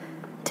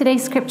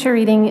Today's scripture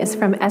reading is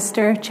from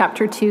Esther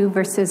chapter 2,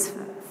 verses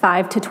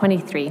 5 to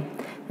 23.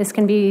 This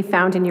can be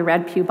found in your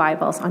Red Pew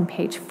Bibles on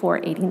page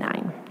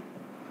 489.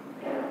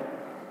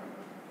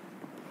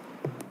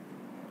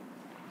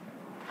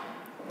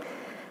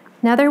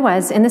 Now there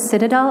was in the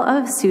citadel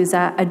of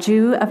Susa a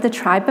Jew of the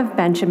tribe of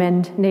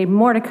Benjamin named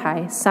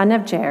Mordecai, son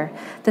of Jair,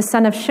 the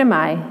son of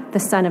Shimei, the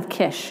son of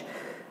Kish,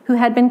 who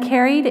had been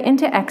carried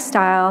into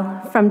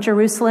exile from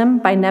Jerusalem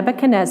by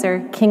Nebuchadnezzar,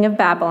 king of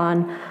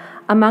Babylon,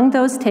 among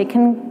those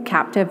taken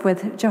captive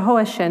with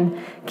Jehoiachin,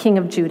 king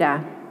of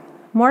Judah.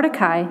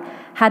 Mordecai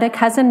had a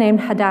cousin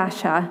named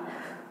Hadassah,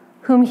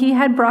 whom he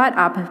had brought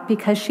up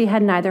because she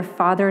had neither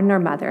father nor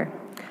mother.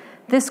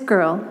 This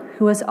girl,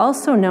 who was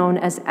also known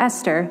as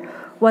Esther,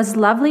 was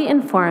lovely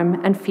in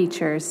form and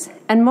features,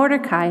 and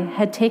Mordecai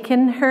had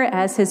taken her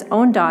as his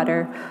own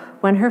daughter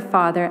when her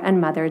father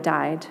and mother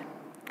died.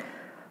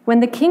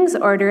 When the king's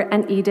order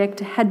and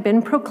edict had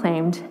been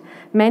proclaimed,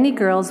 many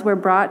girls were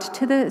brought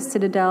to the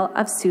citadel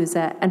of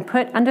Susa and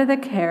put under the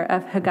care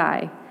of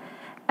Hegai.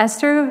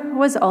 Esther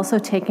was also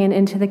taken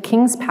into the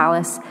king's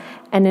palace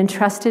and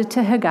entrusted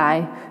to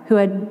Hegai, who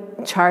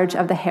had charge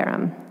of the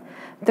harem.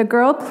 The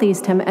girl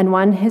pleased him and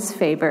won his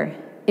favor.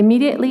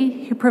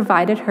 Immediately, he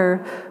provided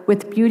her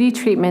with beauty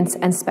treatments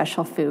and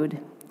special food.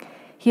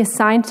 He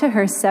assigned to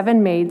her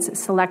 7 maids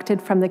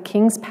selected from the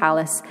king's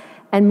palace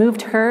and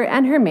moved her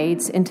and her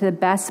maids into the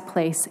best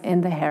place in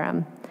the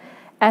harem.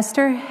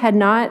 Esther had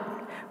not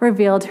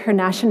revealed her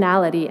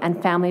nationality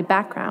and family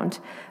background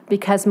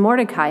because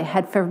Mordecai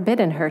had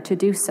forbidden her to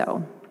do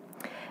so.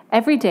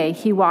 Every day,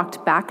 he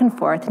walked back and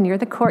forth near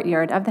the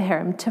courtyard of the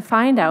harem to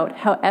find out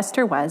how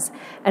Esther was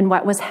and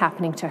what was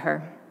happening to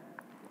her.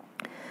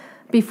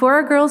 Before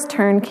a girl's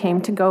turn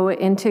came to go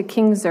into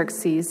King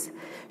Xerxes,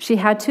 she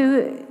had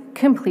to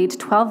complete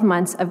 12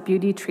 months of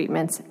beauty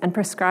treatments and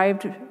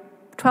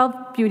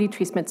 12 beauty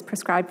treatments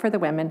prescribed for the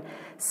women,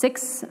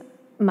 6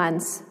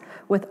 months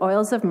with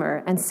oils of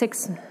myrrh, and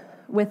 6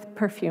 with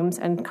perfumes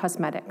and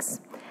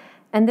cosmetics.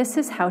 And this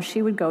is how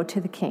she would go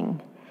to the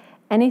king.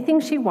 Anything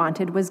she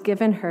wanted was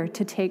given her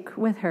to take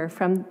with her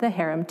from the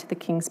harem to the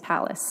king's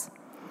palace.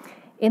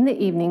 In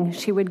the evening,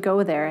 she would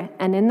go there,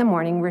 and in the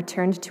morning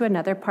returned to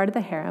another part of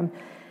the harem,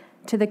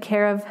 to the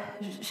care of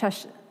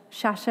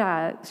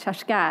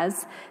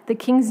Shashgaz, the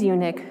king's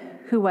eunuch,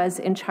 who was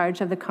in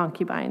charge of the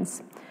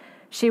concubines.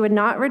 She would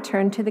not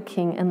return to the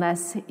king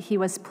unless he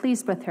was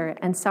pleased with her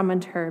and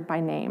summoned her by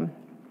name.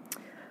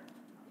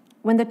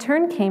 When the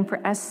turn came for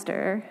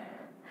Esther,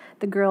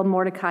 the girl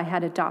Mordecai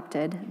had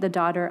adopted, the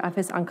daughter of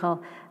his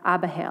uncle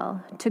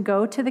Abihail, to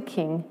go to the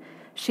king,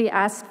 she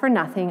asked for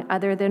nothing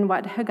other than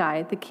what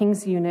Hegai, the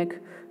king's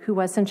eunuch, who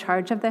was in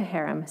charge of the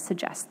harem,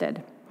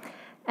 suggested.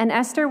 And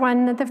Esther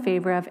won the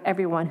favor of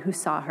everyone who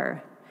saw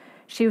her.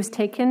 She was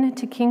taken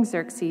to King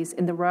Xerxes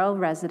in the royal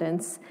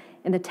residence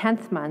in the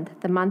 10th month,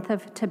 the month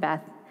of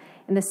Tebeth,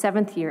 in the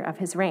 7th year of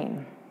his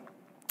reign.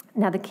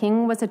 Now the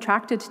king was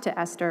attracted to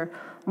Esther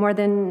more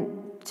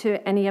than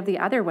to any of the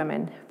other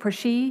women, for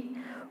she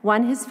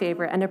won his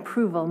favor and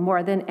approval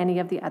more than any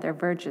of the other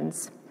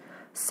virgins.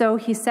 So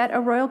he set a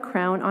royal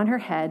crown on her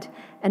head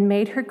and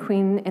made her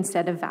queen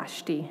instead of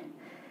Vashti.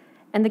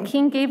 And the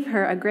king gave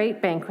her a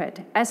great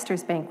banquet,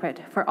 Esther's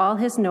banquet, for all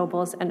his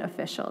nobles and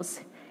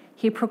officials.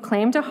 He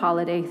proclaimed a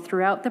holiday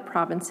throughout the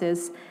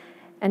provinces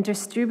and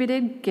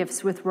distributed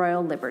gifts with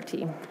royal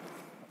liberty.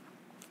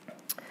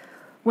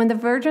 When the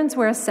virgins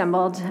were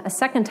assembled a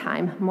second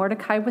time,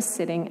 Mordecai was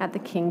sitting at the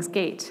king's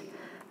gate.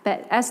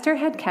 But Esther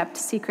had kept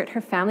secret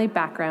her family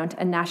background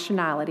and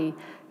nationality,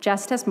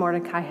 just as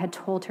Mordecai had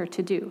told her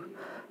to do,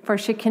 for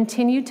she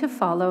continued to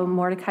follow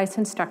Mordecai's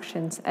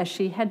instructions as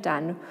she had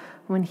done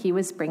when he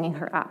was bringing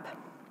her up.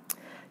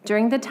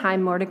 During the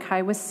time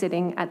Mordecai was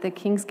sitting at the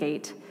king's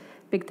gate,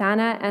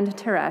 Bigthana and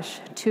Teresh,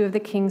 2 of the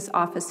king's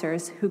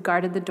officers who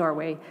guarded the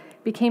doorway,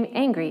 became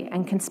angry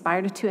and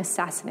conspired to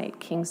assassinate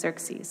King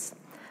Xerxes.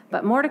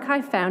 But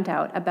Mordecai found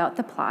out about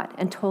the plot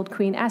and told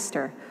Queen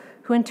Esther,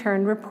 who in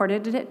turn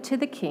reported it to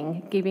the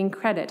king, giving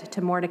credit to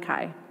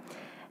Mordecai.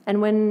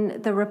 And when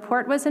the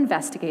report was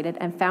investigated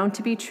and found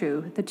to be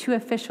true, the 2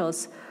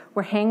 officials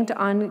were hanged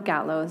on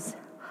gallows.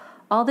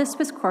 All this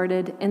was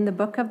recorded in the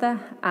book of the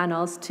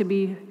Annals to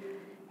be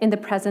in the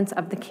presence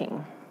of the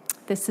king.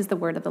 This is the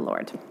word of the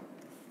Lord.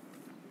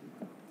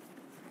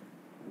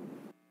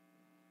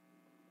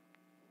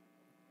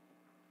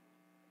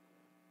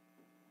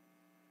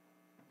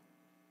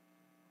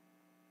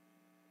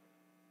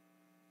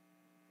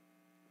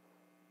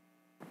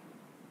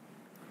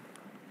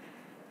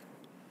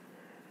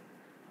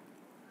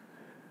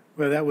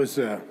 Well, that was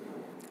a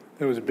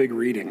big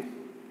reading,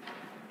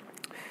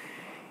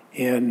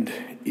 and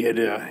it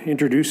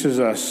introduces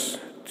us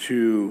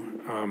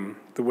to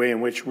the way in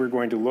which we're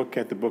going to look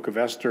at the book of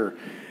Esther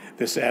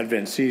this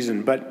Advent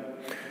season. But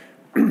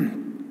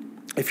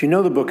if you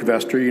know the book of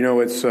Esther, you know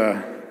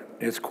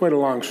it's quite a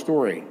long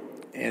story,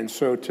 and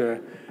so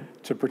to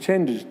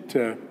pretend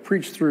to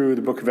preach through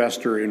the book of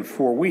Esther in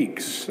 4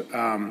 weeks,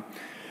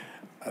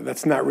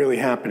 that's not really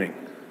happening.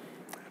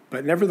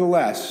 But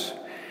nevertheless,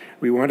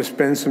 we want to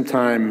spend some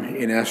time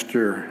in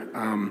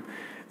Esther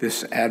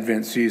this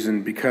Advent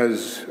season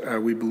because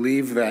we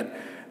believe that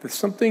there's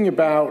something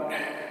about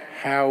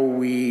how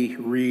we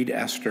read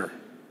Esther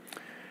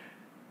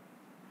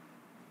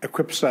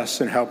equips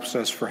us and helps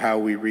us for how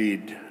we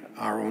read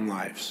our own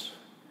lives,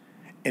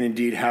 and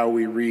indeed how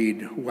we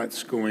read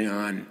what's going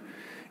on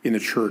in the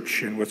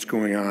church and what's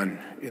going on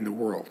in the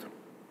world.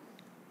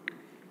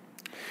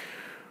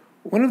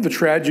 One of the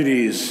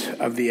tragedies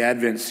of the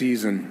Advent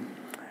season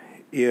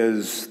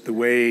is the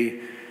way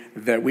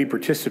that we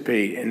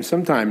participate, and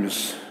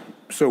sometimes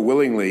so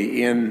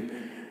willingly, in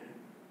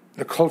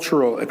the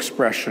cultural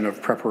expression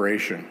of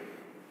preparation.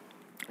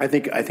 I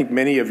think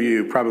many of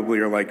you probably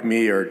are like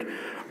me, are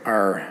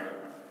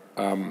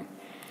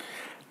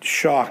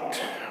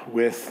shocked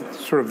with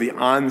sort of the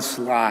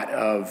onslaught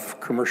of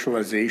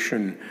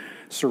commercialization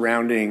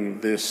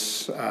surrounding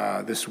this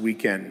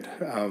weekend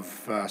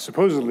of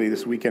supposedly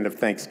this weekend of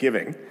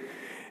Thanksgiving,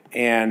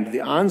 and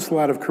the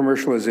onslaught of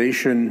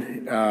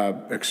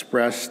commercialization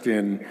expressed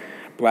in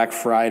Black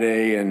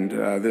Friday and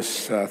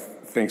this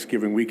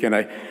Thanksgiving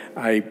weekend.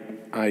 I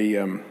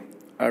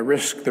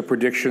risk the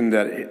prediction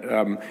that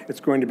it's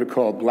going to be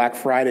called Black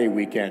Friday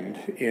weekend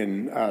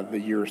in the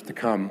years to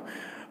come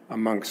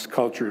amongst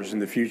cultures in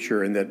the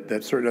future, and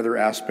that certain other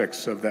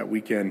aspects of that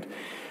weekend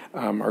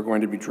are going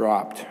to be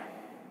dropped.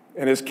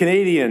 And as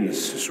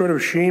Canadians, sort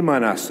of shame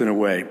on us in a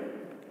way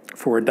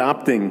for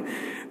adopting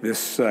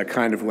this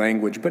kind of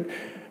language. But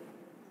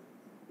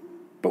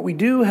we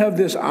do have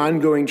this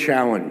ongoing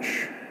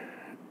challenge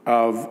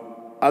of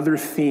other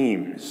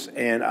themes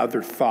and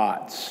other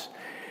thoughts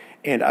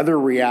and other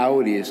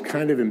realities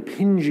kind of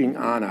impinging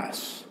on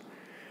us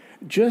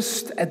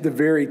just at the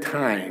very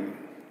time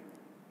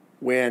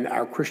when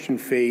our Christian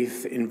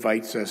faith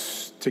invites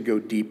us to go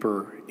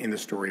deeper in the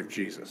story of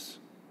Jesus.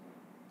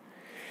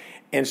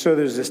 And so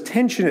there's this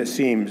tension, it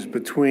seems,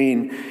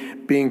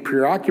 between being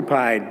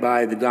preoccupied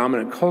by the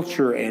dominant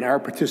culture and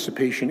our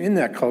participation in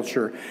that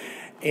culture,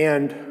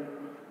 and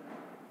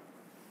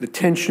the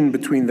tension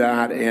between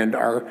that and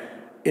our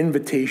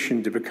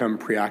invitation to become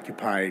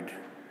preoccupied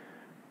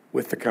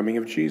with the coming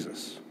of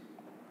Jesus,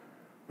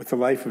 with the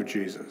life of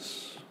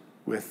Jesus,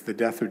 with the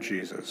death of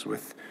Jesus,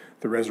 with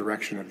the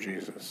resurrection of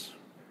Jesus,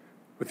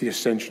 with the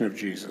ascension of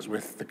Jesus,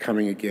 with the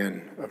coming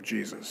again of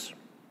Jesus.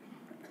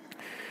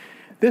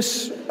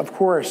 This, of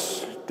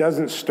course,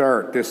 doesn't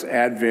start, this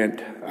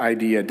Advent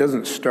idea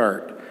doesn't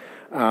start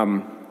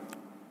in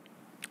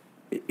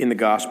the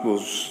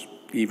Gospels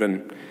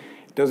even.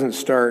 It doesn't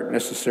start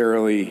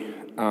necessarily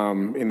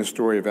in the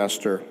story of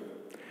Esther.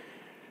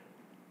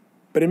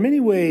 But in many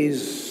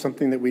ways,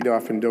 something that we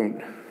often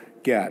don't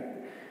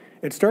get,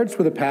 it starts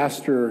with a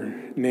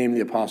pastor named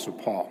the Apostle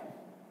Paul,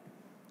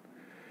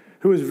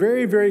 who was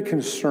very, very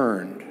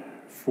concerned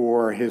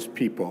for his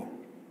people,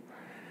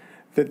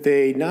 that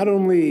they not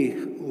only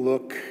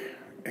look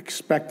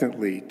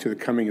expectantly to the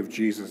coming of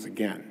Jesus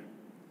again,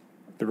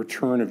 the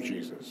return of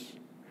Jesus,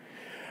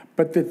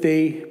 but that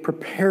they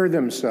prepare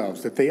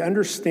themselves, that they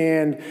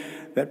understand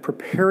that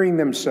preparing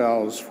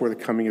themselves for the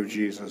coming of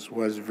Jesus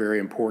was very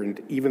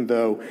important, even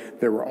though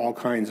there were all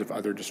kinds of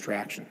other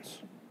distractions.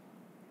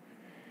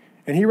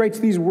 And he writes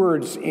these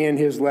words in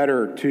his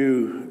letter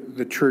to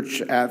the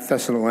church at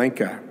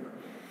Thessalonica.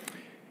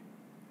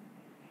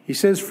 He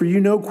says, "For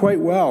you know quite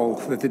well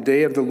that the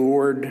day of the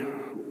Lord's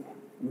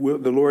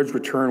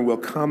return will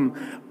come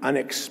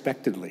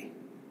unexpectedly."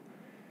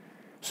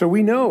 So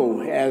we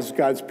know as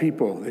God's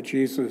people that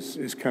Jesus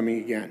is coming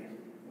again.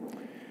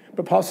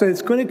 But Paul said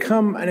it's going to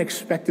come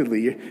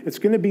unexpectedly. It's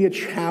going to be a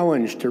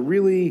challenge to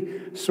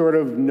really sort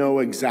of know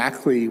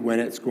exactly when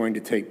it's going to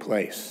take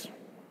place.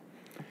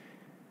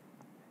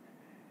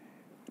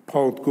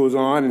 Paul goes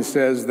on and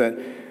says that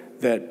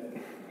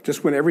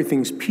just when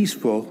everything's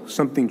peaceful,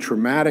 something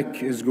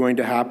traumatic is going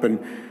to happen,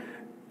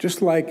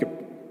 just like a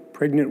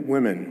pregnant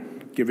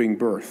woman giving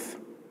birth.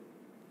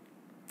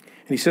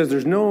 And he says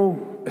there's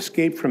no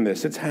escape from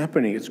this. It's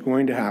happening. It's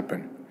going to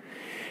happen.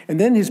 And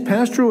then his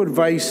pastoral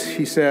advice,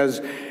 he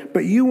says,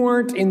 "But you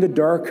aren't in the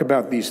dark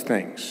about these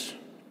things,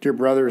 dear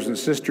brothers and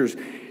sisters.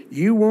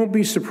 You won't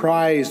be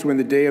surprised when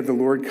the day of the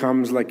Lord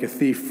comes like a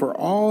thief, for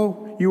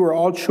you are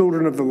all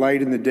children of the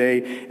light in the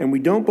day, and we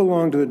don't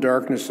belong to the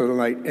darkness of the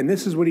light." And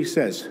this is what he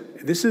says.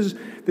 This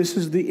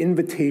is the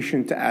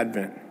invitation to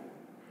Advent.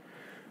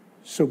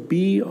 So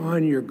be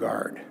on your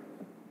guard.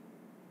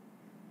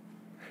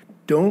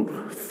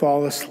 Don't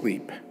fall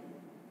asleep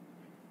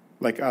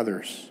like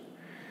others.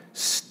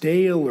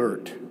 Stay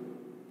alert.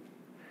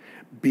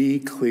 Be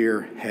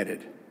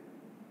clear-headed.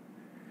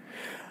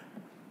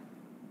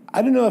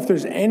 I don't know if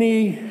there's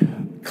any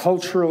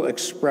cultural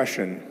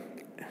expression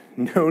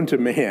known to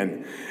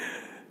man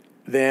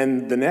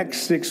than the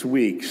next 6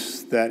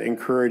 weeks that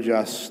encourage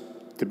us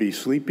to be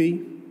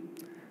sleepy,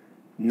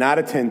 not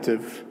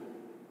attentive,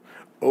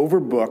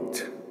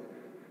 overbooked,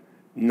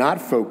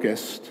 not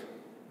focused,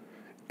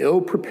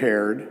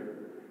 ill-prepared,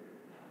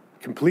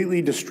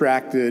 completely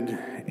distracted,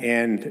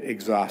 and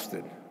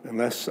exhausted,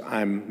 unless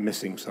I'm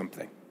missing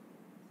something.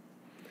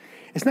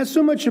 It's not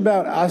so much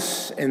about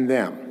us and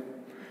them,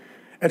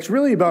 It's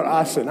really about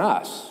us and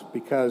us,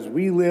 because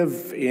we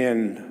live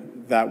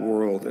in that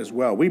world as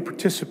well. We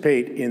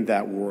participate in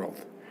that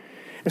world.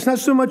 It's not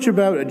so much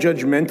about a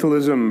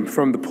judgmentalism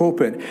from the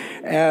pulpit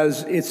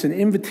as it's an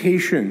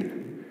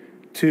invitation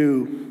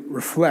to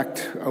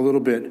reflect a little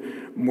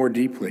bit more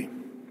deeply.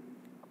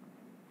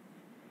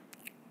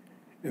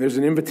 And there's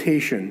an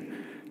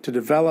invitation to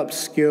develop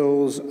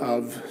skills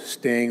of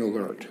staying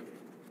alert,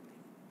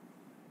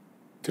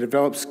 to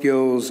develop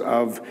skills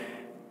of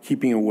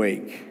keeping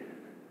awake,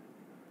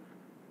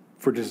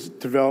 to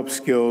develop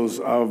skills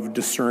of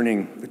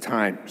discerning the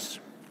times.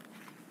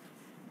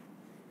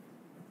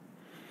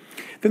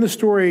 Then the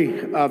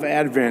story of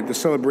Advent, the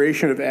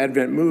celebration of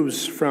Advent,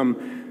 moves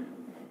from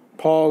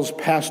Paul's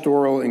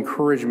pastoral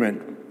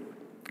encouragement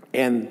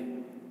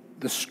and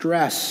the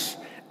stress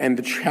and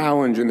the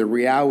challenge and the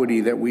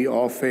reality that we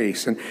all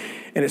face. And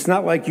it's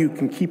not like you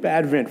can keep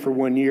Advent for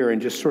 1 year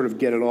and just sort of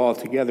get it all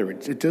together.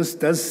 It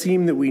does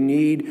seem that we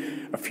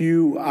need a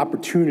few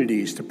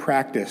opportunities to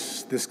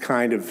practice this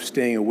kind of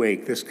staying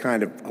awake, this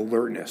kind of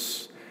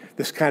alertness,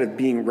 this kind of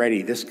being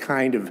ready, this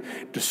kind of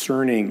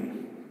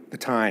discerning the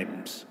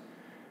times,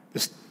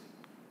 this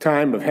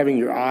time of having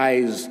your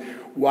eyes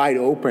wide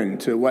open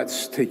to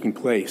what's taking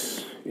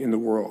place in the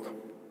world.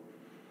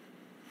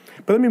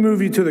 But let me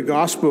move you to the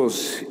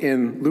Gospels.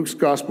 In Luke's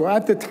Gospel,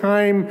 at the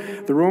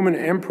time, the Roman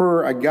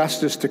Emperor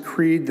Augustus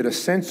decreed that a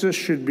census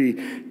should be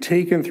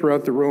taken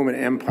throughout the Roman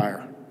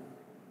Empire.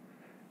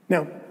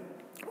 Now,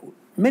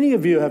 many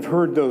of you have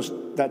heard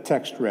that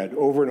text read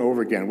over and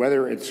over again,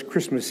 whether it's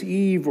Christmas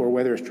Eve or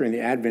whether it's during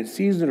the Advent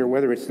season or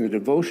whether it's in the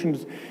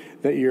devotions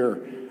that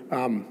you're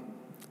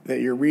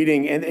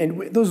reading.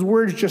 And those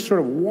words just sort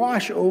of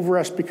wash over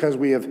us because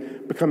we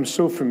have become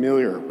so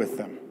familiar with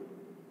them.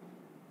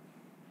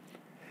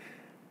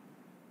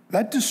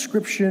 That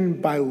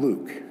description by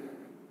Luke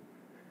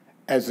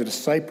as a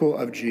disciple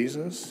of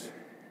Jesus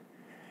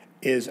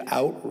is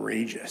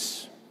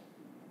outrageous.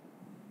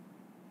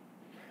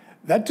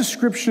 That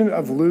description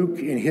of Luke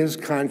in his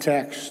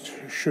context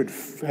should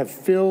have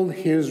filled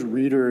his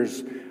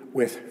readers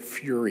with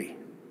fury.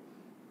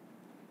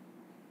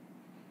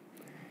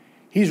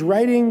 He's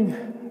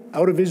writing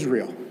out of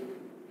Israel.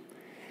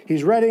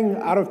 He's writing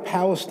out of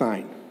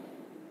Palestine.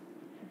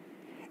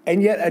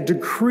 And yet a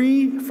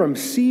decree from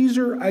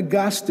Caesar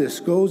Augustus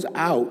goes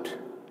out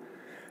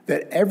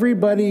that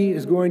everybody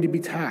is going to be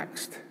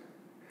taxed.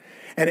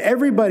 And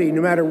everybody,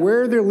 no matter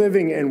where they're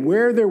living and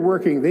where they're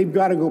working, they've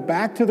got to go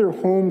back to their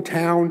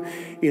hometown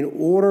in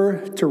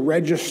order to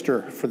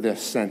register for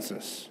this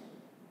census.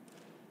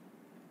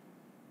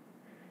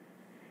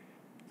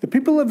 The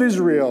people of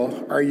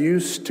Israel are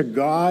used to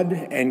God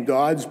and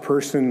God's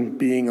person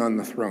being on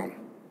the throne.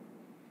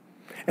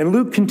 And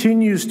Luke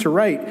continues to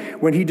write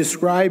when he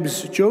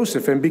describes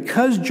Joseph. And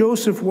because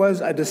Joseph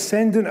was a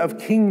descendant of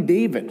King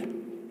David,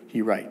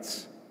 he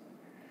writes.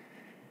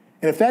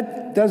 And if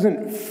that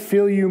doesn't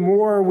fill you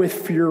more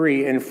with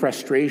fury and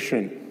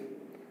frustration,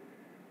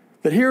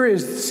 that here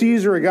is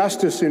Caesar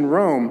Augustus in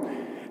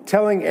Rome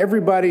telling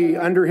everybody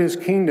under his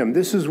kingdom,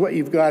 this is what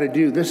you've got to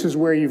do, this is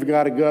where you've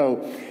got to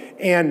go.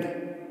 And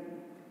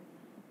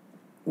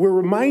we're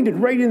reminded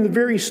right in the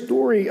very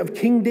story of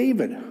King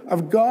David,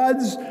 of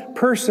God's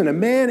person, a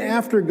man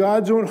after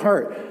God's own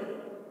heart,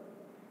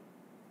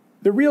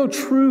 the real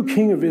true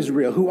king of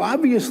Israel, who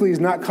obviously is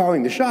not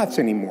calling the shots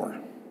anymore.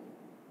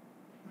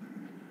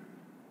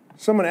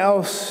 Someone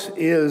else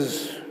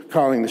is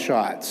calling the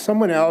shots.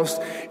 Someone else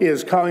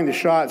is calling the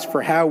shots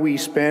for how we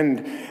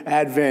spend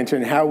Advent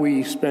and how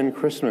we spend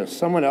Christmas.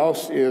 Someone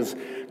else is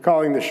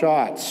calling the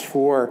shots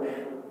for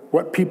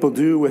what people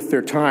do with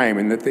their time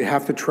and that they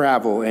have to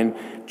travel. And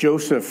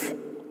Joseph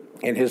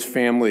and his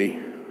family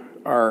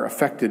are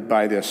affected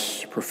by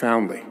this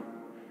profoundly.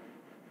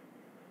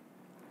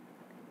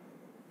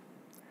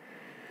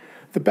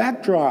 The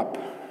backdrop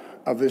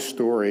of this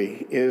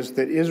story is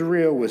that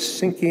Israel was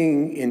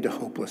sinking into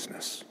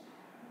hopelessness.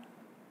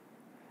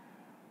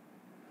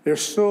 They're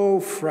so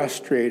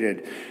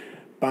frustrated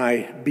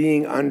by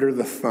being under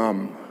the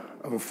thumb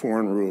of a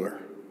foreign ruler.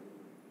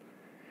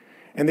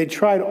 And they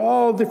tried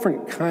all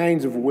different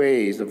kinds of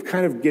ways of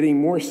kind of getting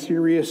more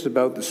serious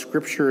about the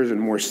scriptures and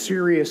more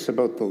serious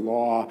about the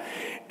law.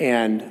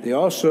 And they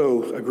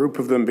also, a group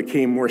of them,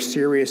 became more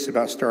serious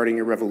about starting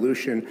a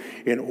revolution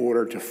in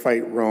order to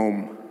fight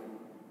Rome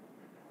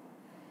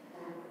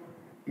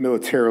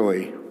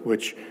militarily,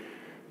 which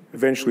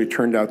eventually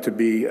turned out to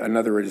be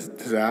another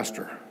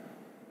disaster.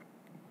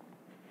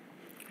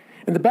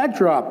 And the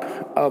backdrop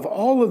of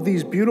all of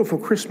these beautiful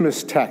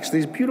Christmas texts,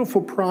 these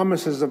beautiful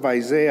promises of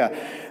Isaiah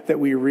that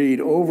we read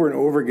over and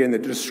over again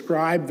that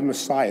describe the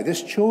Messiah,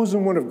 this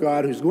chosen one of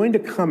God who's going to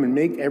come and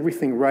make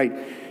everything right,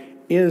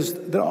 is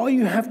that all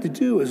you have to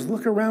do is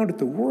look around at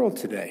the world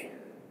today.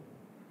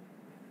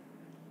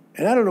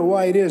 And I don't know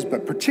why it is,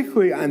 but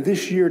particularly on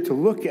this year to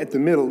look at the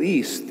Middle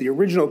East, the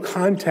original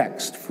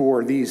context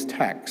for these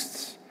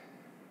texts.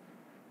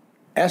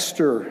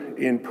 Esther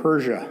in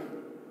Persia,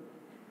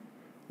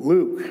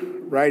 Luke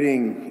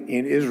writing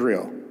in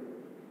Israel,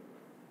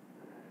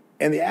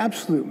 and the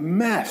absolute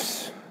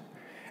mess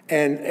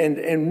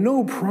and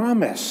no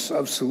promise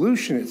of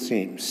solution, it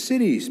seems.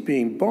 Cities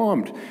being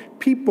bombed,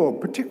 people,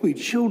 particularly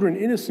children,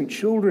 innocent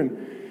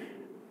children,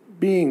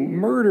 being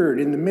murdered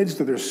in the midst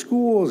of their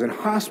schools and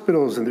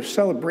hospitals and their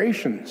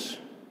celebrations.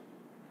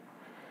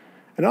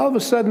 And all of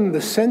a sudden,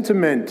 the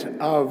sentiment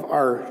of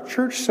our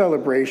church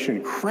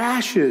celebration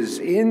crashes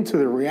into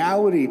the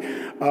reality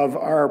of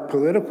our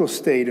political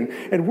state.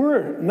 And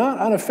we're not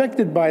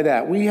unaffected by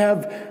that. We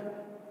have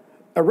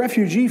a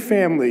refugee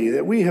family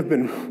that we have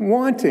been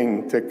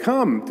wanting to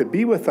come to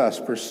be with us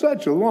for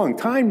such a long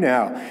time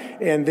now.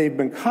 And they've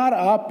been caught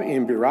up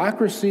in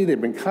bureaucracy, they've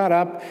been caught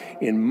up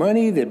in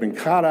money, they've been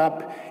caught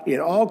up in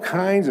all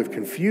kinds of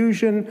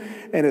confusion.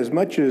 And as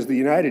much as the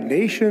United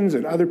Nations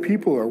and other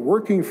people are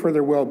working for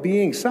their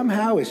well-being,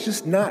 somehow it's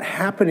just not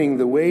happening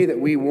the way that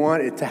we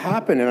want it to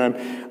happen.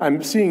 And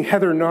I'm seeing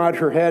Heather nod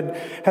her head.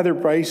 Heather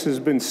Bryce has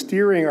been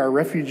steering our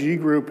refugee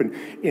group and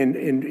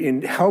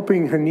in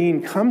helping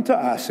Haneen come to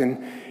us. And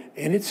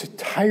it's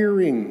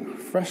tiring,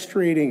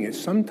 frustrating. And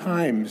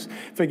sometimes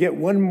if I get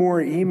one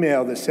more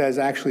email that says,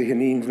 actually,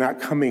 Haneen's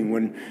not coming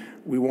when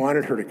we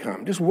wanted her to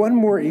come, just one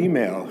more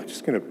email,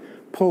 just going to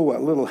pull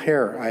what little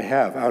hair I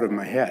have out of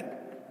my head.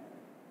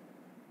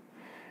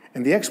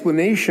 And the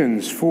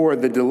explanations for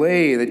the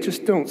delay that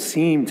just don't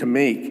seem to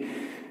make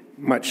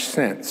much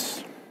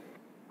sense.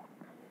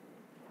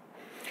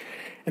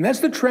 And that's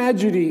the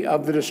tragedy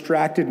of the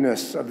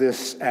distractedness of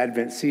this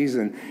Advent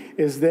season,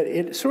 is that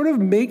it sort of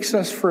makes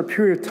us for a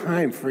period of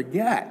time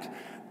forget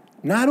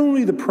not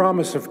only the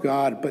promise of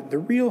God, but the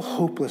real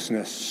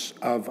hopelessness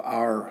of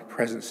our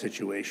present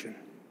situation.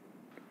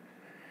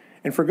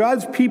 And for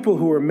God's people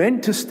who are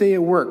meant to stay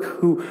at work,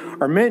 who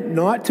are meant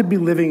not to be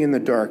living in the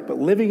dark, but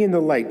living in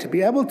the light, to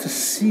be able to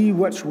see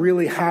what's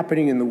really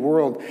happening in the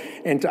world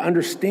and to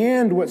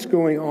understand what's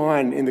going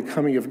on in the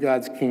coming of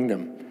God's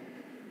kingdom,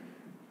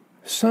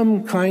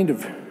 some kind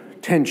of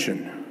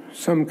tension,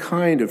 some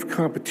kind of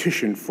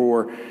competition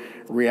for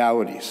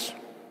realities.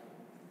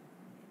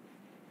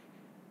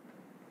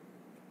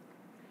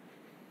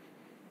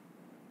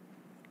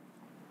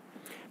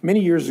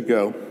 Many years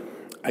ago,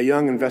 a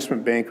young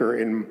investment banker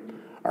in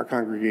our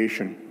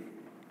congregation,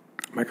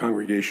 my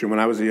congregation, when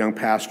I was a young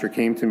pastor,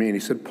 came to me and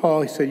he said,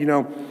 Paul, he said, you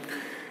know,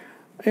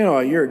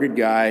 you're a good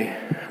guy,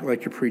 I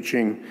like your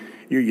preaching,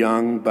 you're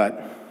young,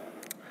 but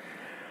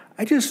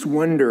I just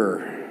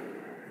wonder,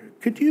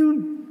 could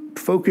you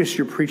focus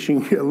your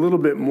preaching a little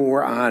bit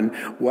more on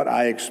what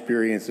I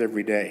experience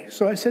every day?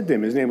 So I said to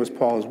him, his name was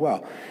Paul as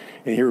well,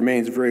 and he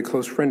remains a very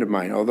close friend of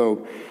mine,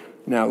 although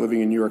now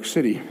living in New York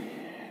City.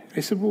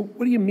 I said, well,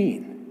 what do you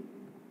mean?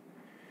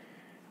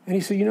 And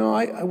he said,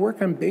 I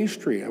work on Bay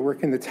Street. I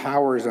work in the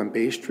towers on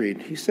Bay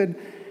Street. He said,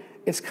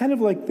 it's kind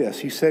of like this.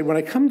 He said, when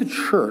I come to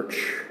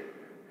church,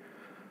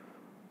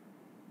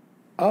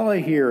 all I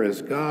hear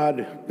is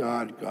God,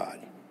 God, God.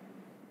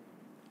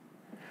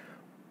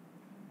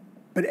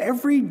 But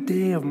every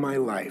day of my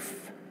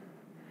life,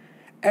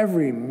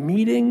 every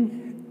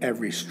meeting,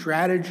 every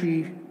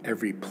strategy,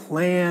 every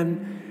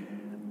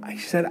plan, I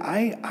said,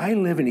 I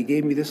live, and he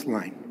gave me this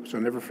line, so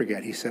I'll never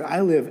forget. He said,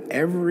 I live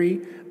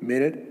every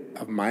minute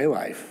of my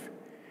life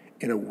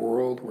in a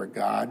world where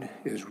God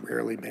is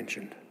rarely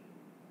mentioned.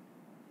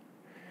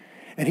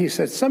 And he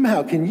said,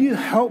 somehow, can you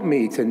help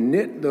me to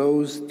knit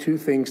those two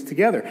things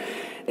together?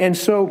 And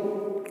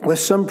so, with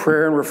some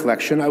prayer and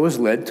reflection, I was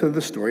led to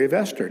the story of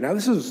Esther. Now,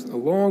 this is a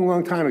long,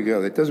 long time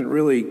ago. That doesn't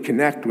really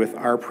connect with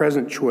our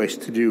present choice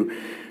to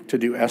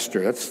do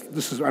Esther.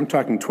 I'm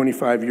talking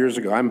 25 years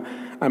ago.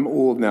 I'm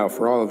old now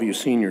for all of you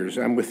seniors.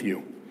 I'm with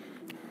you.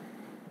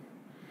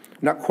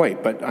 Not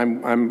quite, but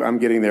I'm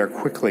getting there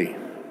quickly.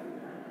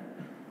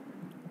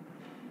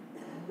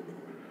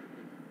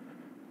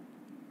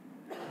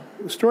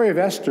 The story of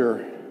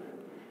Esther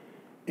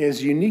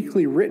is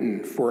uniquely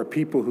written for a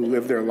people who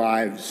live their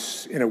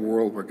lives in a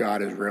world where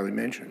God is rarely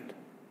mentioned.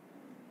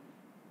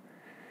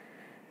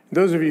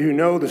 Those of you who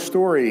know the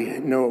story,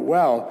 know it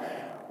well,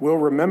 will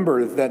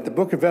remember that the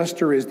book of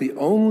Esther is the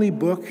only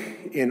book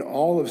in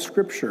all of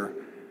Scripture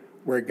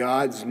where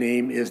God's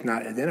name is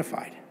not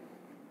identified.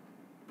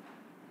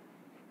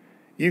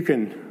 You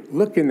can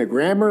look in the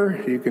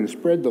grammar, you can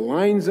spread the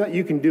lines up,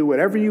 you can do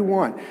whatever you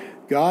want.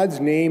 God's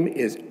name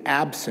is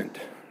absent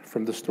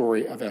from the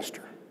story of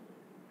Esther.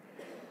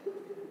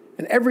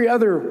 And every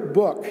other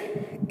book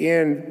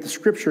in the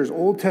Scriptures,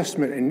 Old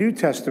Testament and New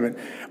Testament,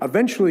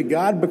 eventually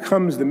God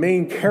becomes the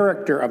main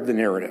character of the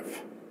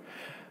narrative.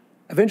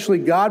 Eventually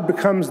God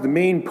becomes the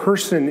main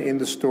person in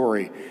the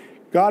story.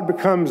 God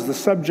becomes the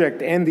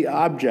subject and the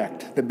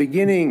object, the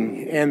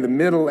beginning and the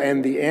middle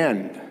and the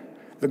end,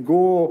 the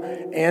goal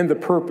and the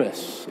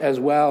purpose, as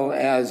well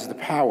as the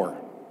power.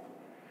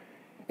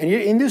 And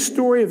yet in this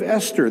story of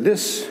Esther,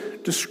 this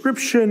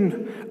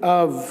description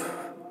of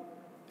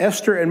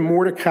Esther and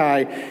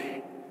Mordecai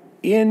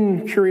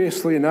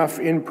curiously enough,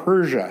 in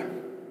Persia,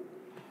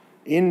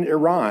 in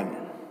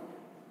Iran,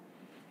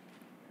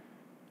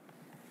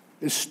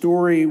 this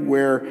story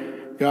where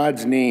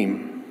God's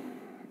name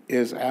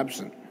is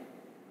absent.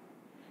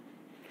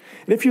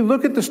 And if you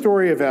look at the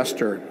story of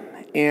Esther,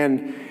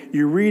 and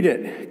you read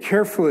it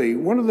carefully,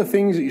 one of the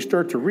things that you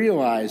start to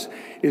realize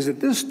is that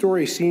this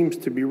story seems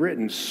to be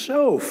written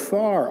so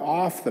far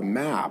off the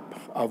map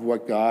of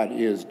what God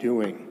is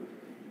doing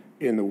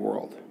in the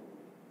world.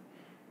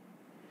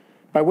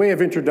 By way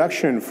of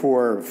introduction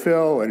for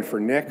Phil and for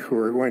Nick, who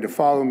are going to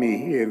follow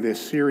me in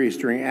this series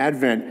during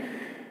Advent,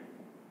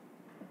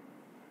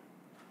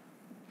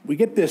 we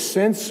get this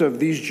sense of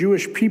these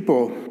Jewish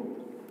people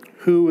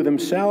who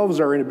themselves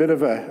are in a bit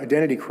of an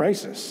identity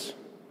crisis.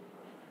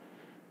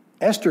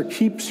 Esther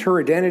keeps her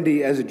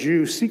identity as a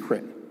Jew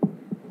secret.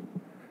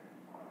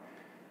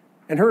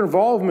 And her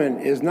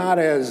involvement is not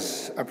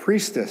as a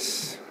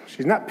priestess.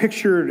 She's not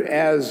pictured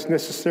as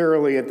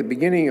necessarily at the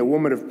beginning a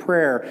woman of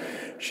prayer.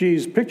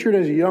 She's pictured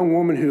as a young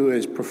woman who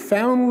is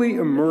profoundly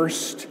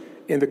immersed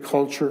in the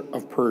culture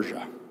of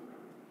Persia.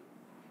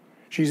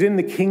 She's in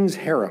the king's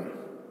harem.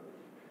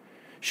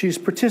 She's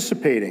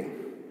participating,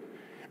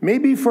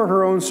 maybe for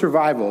her own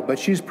survival, but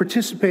she's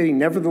participating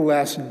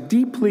nevertheless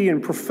deeply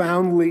and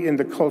profoundly in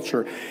the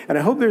culture. And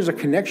I hope there's a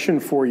connection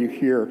for you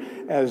here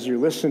as you're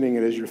listening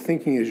and as you're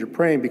thinking, as you're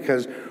praying,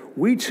 because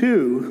we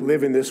too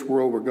live in this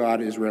world where God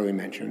is rarely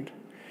mentioned.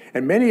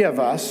 And many of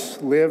us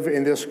live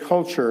in this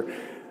culture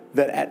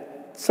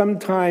that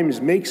sometimes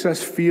makes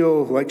us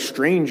feel like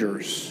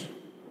strangers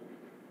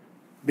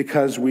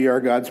because we are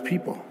God's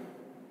people.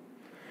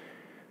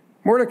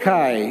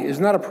 Mordecai is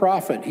not a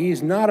prophet.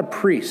 He's not a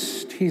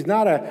priest. He's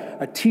not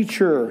a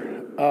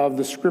teacher of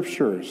the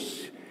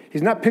scriptures.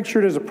 He's not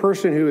pictured as a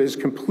person who is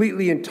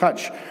completely in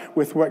touch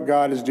with what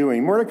God is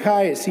doing.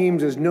 Mordecai, it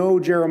seems, is no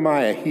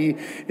Jeremiah. He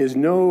is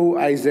no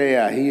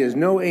Isaiah. He is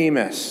no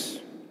Amos.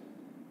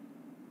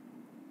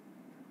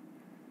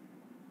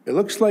 It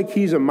looks like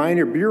he's a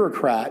minor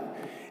bureaucrat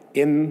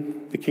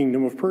in the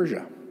kingdom of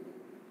Persia.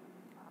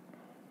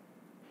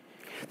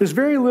 There's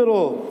very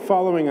little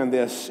following on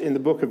this in the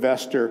book of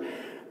Esther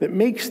that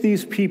makes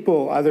these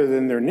people, other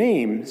than their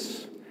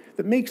names,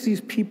 that makes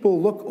these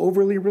people look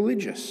overly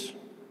religious.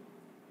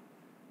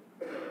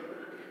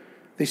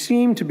 They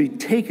seem to be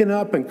taken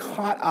up and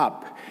caught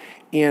up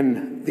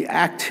in the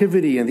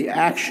activity and the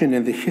action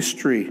and the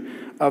history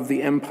of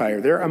the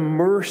empire. They're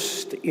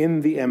immersed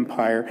in the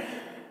empire.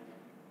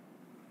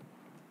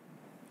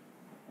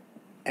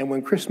 And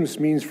when Christmas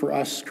means for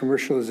us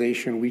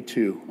commercialization, we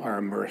too are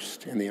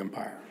immersed in the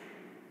empire.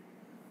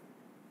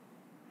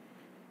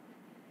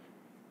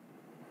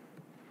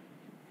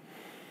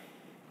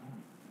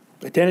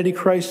 Identity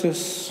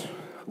crisis,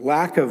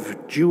 lack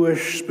of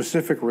Jewish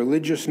specific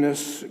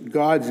religiousness,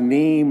 God's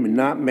name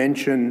not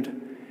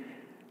mentioned,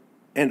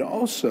 and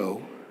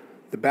also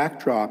the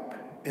backdrop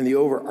and the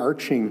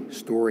overarching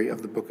story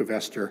of the book of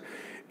Esther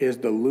is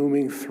the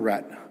looming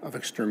threat of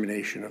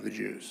extermination of the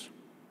Jews.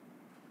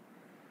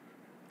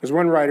 As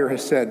one writer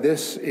has said,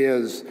 this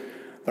is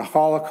the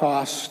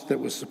Holocaust that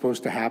was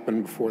supposed to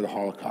happen before the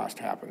Holocaust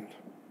happened.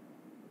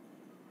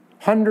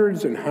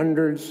 Hundreds and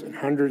hundreds and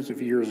hundreds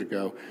of years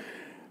ago,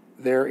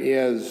 there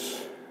is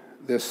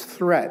this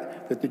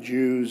threat that the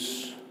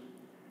Jews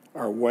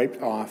are wiped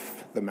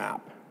off the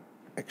map,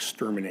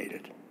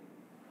 exterminated.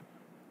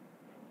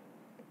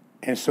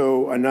 And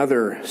so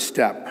another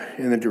step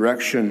in the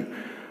direction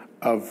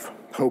of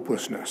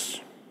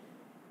hopelessness.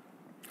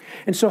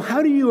 And so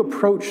how do you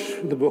approach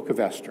the book of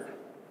Esther?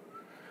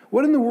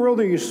 What in the world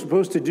are you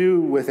supposed to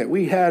do with it?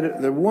 We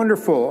had the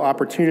wonderful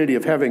opportunity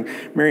of having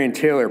Marian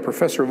Taylor,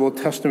 professor of Old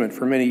Testament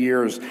for many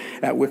years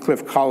at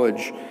Wycliffe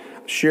College,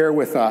 share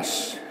with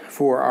us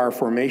for our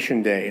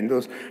formation day. And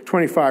those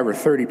 25 or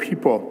 30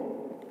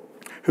 people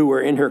who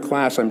were in her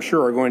class, I'm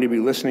sure, are going to be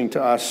listening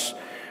to us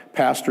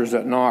pastors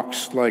at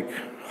Knox like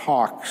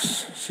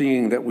hawks,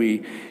 seeing that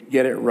we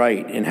get it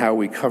right in how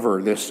we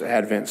cover this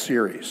Advent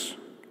series.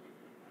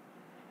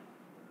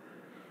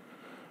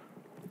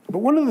 But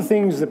one of the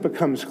things that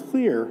becomes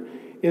clear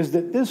is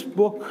that this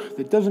book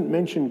that doesn't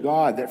mention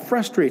God, that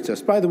frustrates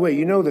us. By the way,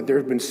 you know that there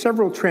have been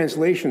several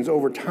translations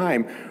over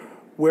time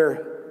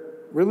where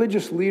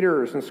religious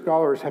leaders and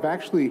scholars have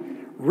actually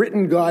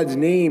written God's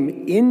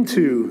name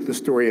into the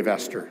story of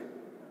Esther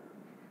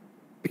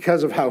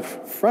because of how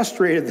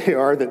frustrated they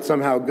are that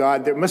somehow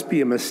there must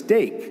be a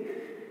mistake.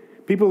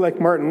 People like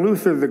Martin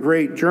Luther, the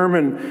great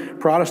German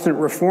Protestant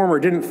reformer,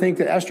 didn't think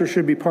that Esther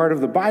should be part of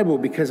the Bible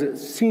because it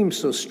seemed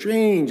so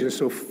strange and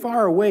so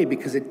far away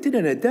because it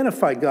didn't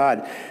identify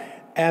God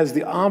as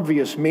the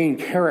obvious main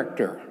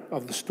character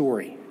of the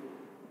story.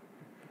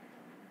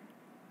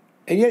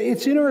 And yet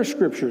it's in our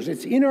scriptures,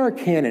 it's in our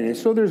canon, and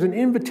so there's an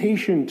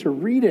invitation to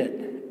read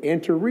it.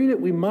 And to read it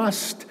we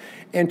must,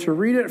 and to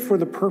read it for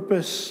the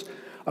purpose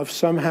of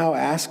somehow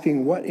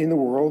asking what in the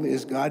world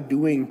is God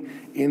doing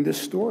in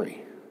this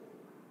story.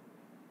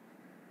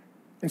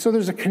 And so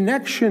there's a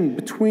connection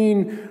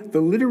between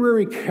the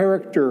literary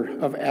character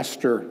of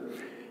Esther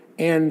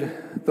and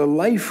the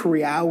life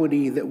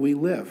reality that we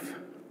live.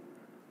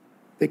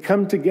 They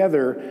come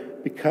together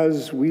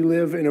because we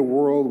live in a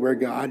world where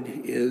God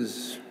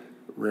is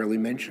rarely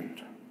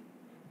mentioned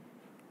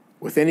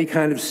with any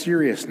kind of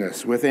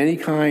seriousness, with any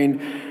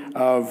kind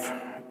of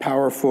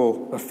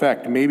powerful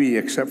effect, maybe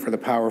except for the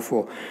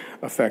powerful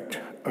effect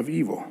of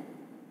evil.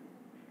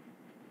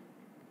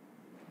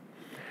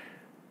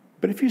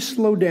 But if you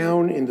slow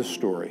down in the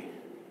story,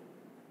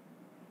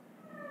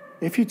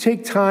 if you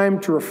take time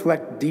to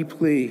reflect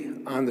deeply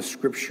on the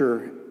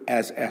scripture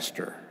as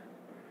Esther,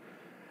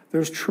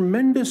 there's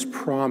tremendous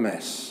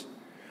promise.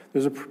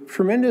 There's a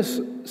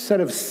tremendous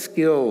set of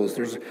skills.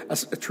 There's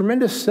a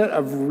tremendous set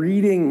of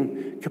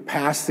reading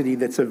capacity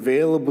that's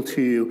available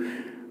to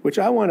you, which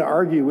I want to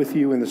argue with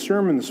you in the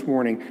sermon this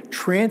morning,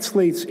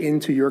 translates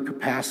into your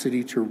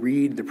capacity to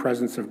read the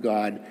presence of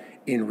God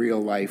in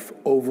real life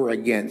over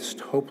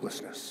against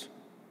hopelessness.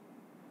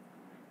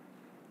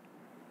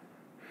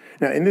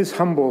 Now, in this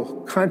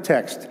humble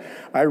context,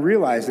 I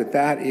realize that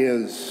that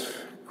is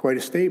quite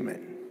a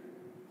statement.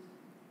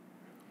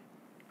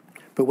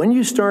 But when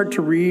you start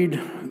to read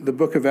the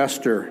book of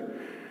Esther,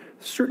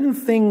 certain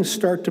things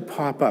start to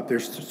pop up.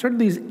 There's sort of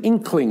these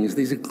inklings,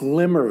 these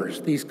glimmers,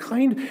 these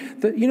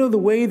the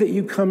way that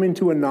you come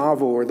into a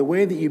novel or the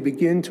way that you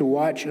begin to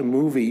watch a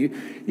movie.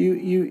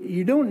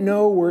 You don't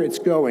know where it's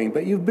going,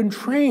 but you've been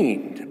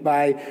trained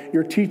by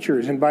your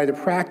teachers and by the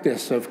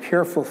practice of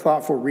careful,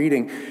 thoughtful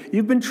reading.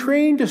 You've been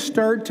trained to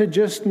start to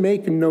just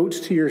make notes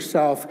to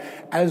yourself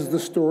as the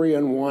story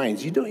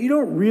unwinds. You're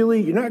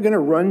not going to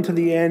run to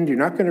the end. You're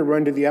not going to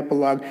run to the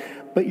epilogue.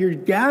 But you're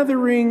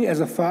gathering,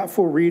 as a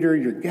thoughtful reader,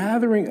 you're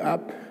gathering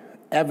up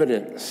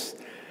evidence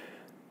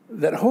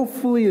that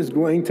hopefully is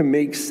going to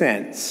make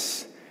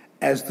sense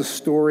as the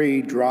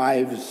story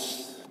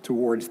drives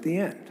towards the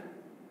end.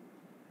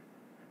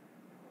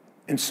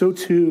 And so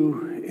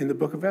too in the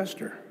book of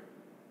Esther.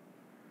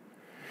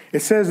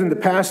 It says in the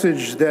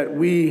passage that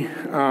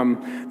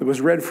that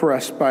was read for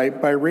us by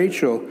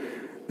Rachel,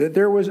 that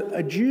there was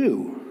a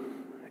Jew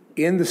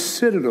in the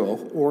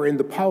citadel or in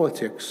the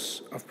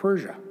politics of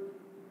Persia.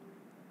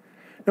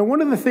 Now,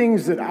 one of the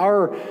things that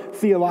our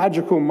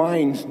theological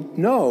minds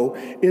know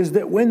is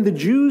that when the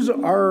Jews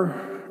are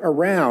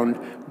around,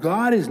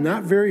 God is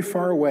not very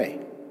far away.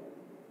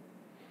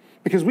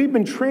 Because we've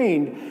been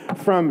trained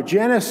from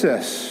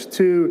Genesis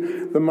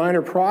to the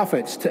minor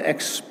prophets to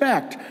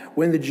expect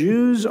when the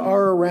Jews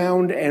are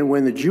around and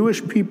when the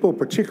Jewish people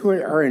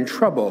particularly are in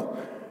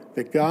trouble,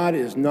 that God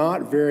is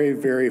not very,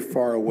 very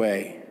far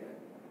away.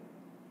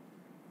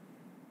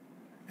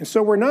 And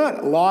so we're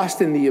not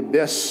lost in the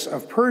abyss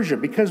of Persia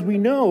because we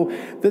know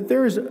that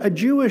there's a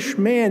Jewish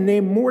man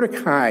named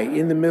Mordecai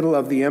in the middle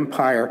of the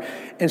empire.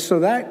 And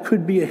so that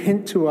could be a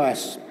hint to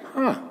us,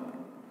 I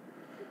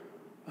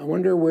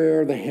wonder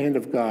where the hand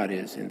of God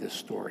is in this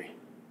story.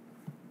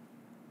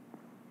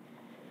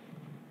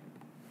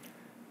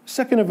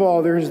 Second of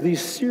all, there's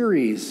these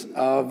series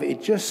of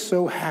it just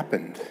so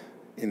happened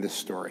in this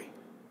story.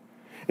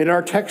 In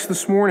our text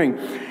this morning,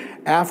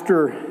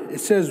 it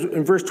says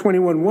in verse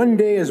 21, one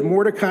day as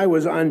Mordecai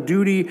was on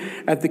duty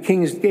at the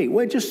king's gate.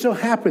 Well, it just so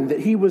happened that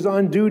he was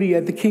on duty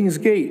at the king's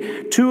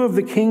gate. Two of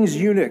the king's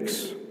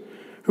eunuchs,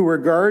 who were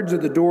guards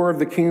at the door of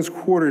the king's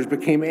quarters,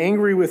 became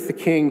angry with the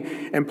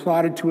king and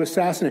plotted to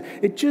assassinate.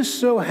 It just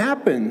so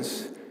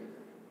happens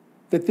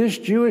that this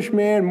Jewish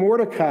man,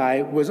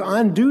 Mordecai, was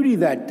on duty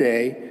that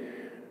day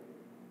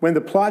when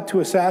the plot to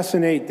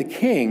assassinate the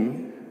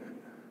king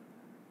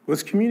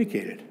was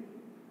communicated.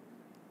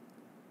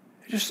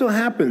 It just so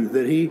happened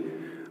that he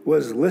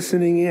was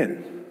listening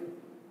in.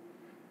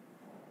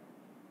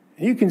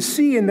 And you can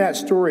see in that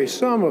story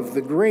some of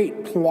the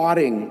great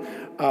plotting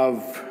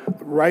of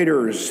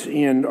writers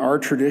in our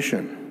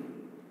tradition.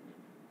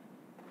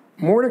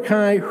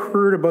 Mordecai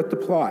heard about the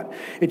plot.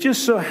 It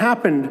just so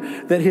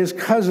happened that his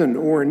cousin,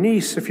 or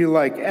niece, if you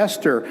like,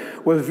 Esther,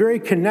 was very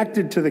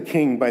connected to the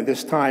king by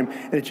this time,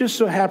 and it just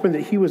so happened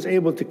that he was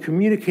able to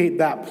communicate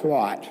that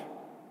plot,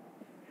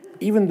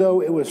 even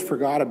though it was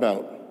forgot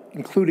about,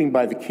 including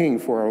by the king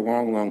for a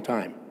long, long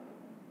time.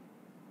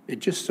 It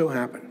just so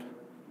happened.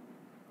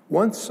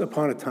 Once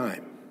upon a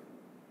time,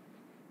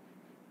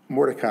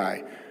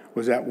 Mordecai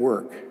was at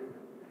work,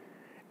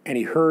 and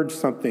he heard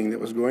something that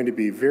was going to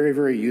be very,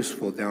 very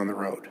useful down the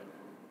road.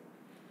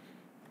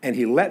 And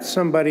he let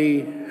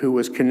somebody who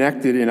was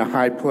connected in a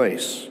high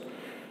place.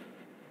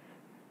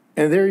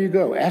 And there you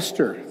go,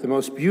 Esther, the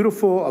most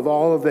beautiful of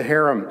all of the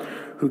harem,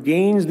 who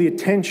gains the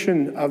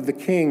attention of the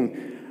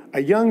king,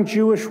 a young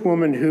Jewish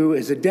woman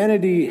whose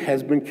identity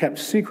has been kept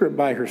secret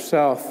by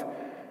herself,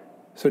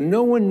 so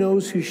no one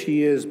knows who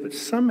she is, but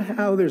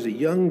somehow there's a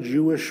young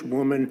Jewish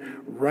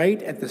woman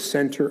right at the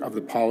center of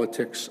the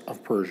politics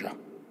of Persia.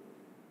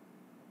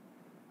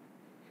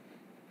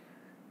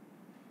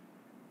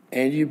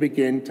 And you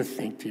begin to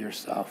think to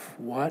yourself,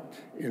 what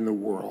in the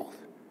world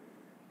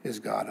is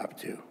God up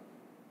to?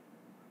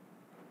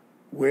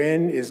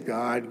 When is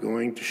God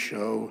going to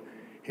show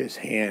his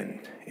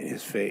hand and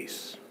his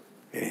face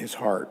and his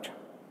heart?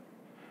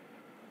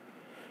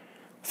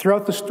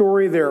 Throughout the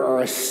story, there are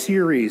a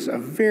series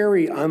of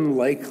very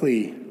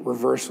unlikely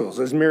reversals.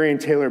 As Marian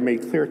Taylor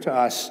made clear to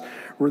us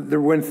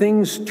when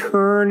things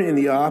turn in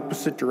the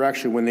opposite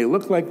direction, when they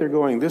look like they're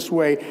going this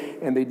way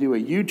and they do a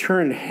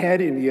U-turn and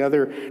head in the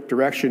other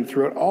direction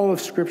throughout all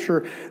of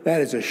Scripture, that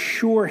is a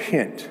sure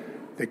hint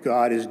that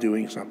God is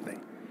doing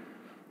something.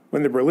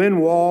 When the Berlin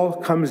Wall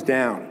comes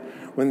down,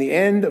 when the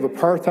end of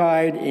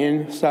apartheid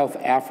in South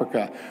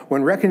Africa,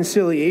 when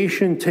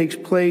reconciliation takes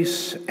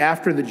place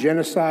after the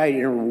genocide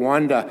in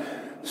Rwanda,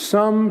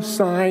 some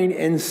sign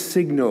and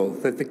signal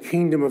that the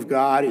kingdom of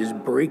God is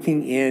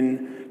breaking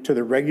in to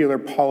the regular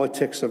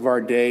politics of our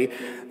day,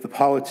 the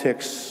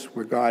politics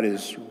where God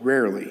is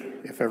rarely,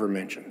 if ever,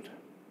 mentioned,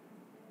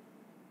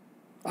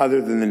 other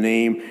than in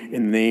the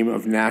name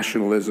of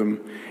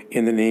nationalism,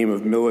 in the name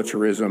of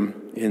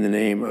militarism, in the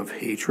name of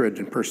hatred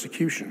and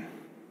persecution.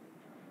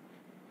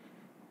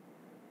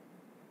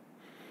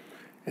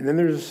 And then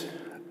there's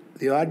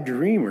the odd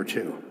dream or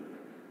two.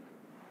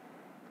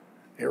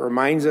 It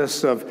reminds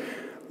us of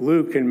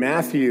Luke and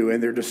Matthew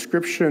and their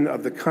description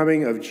of the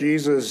coming of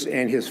Jesus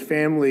and his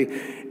family,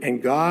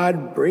 and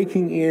God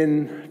breaking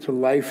into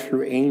life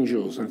through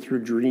angels and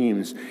through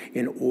dreams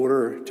in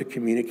order to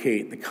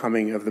communicate the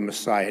coming of the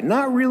Messiah.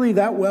 Not really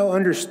that well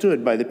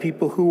understood by the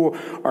people who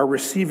are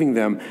receiving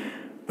them,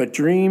 but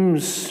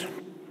dreams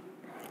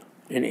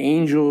and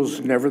angels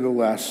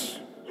nevertheless.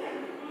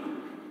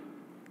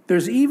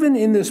 There's even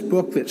in this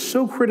book that's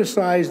so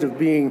criticized of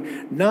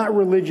being not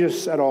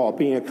religious at all,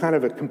 being a kind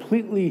of a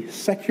completely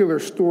secular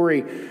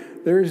story,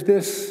 there's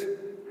this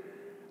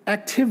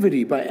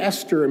activity by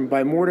Esther and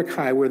by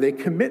Mordecai where they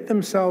commit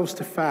themselves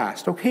to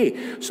fast.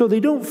 Okay, so they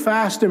don't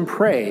fast and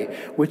pray,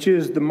 which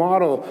is the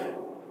model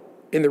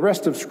in the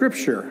rest of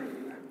Scripture,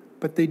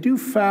 but they do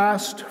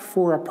fast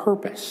for a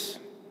purpose.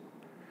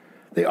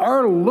 They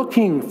are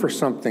looking for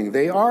something.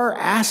 They are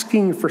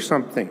asking for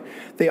something.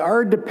 They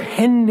are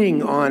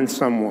depending on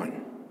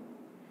someone.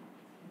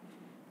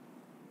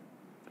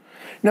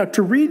 Now,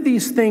 to read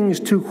these things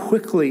too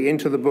quickly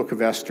into the book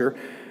of Esther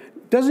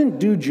doesn't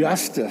do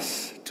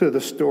justice to the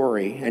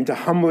story and to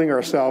humbling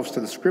ourselves to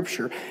the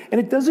Scripture,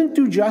 and it doesn't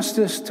do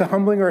justice to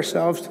humbling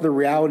ourselves to the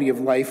reality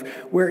of life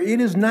where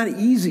it is not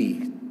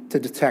easy to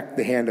detect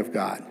the hand of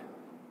God.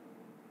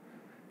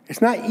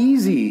 It's not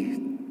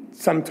easy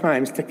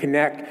sometimes to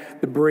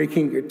connect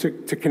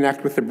to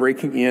connect with the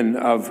breaking in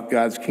of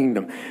God's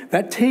kingdom.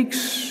 That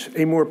takes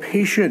a more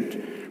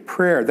patient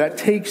prayer. That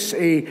takes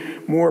a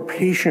more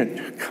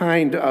patient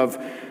kind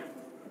of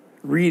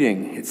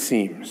reading, it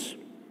seems.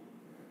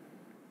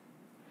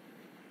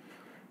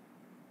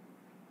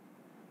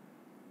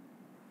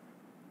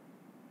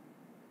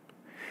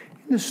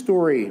 In the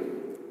story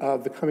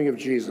of the coming of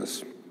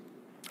Jesus,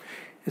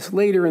 it's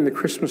later in the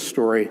Christmas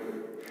story,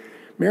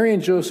 Mary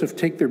and Joseph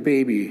take their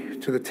baby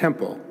to the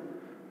temple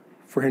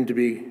for him to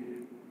be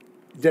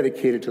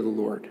dedicated to the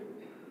Lord.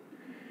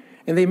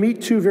 And they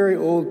meet two very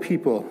old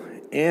people,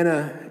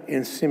 Anna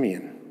and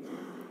Simeon,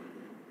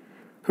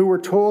 who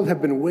we're told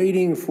have been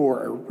waiting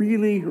for a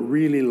really,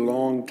 really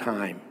long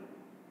time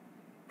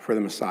for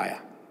the Messiah.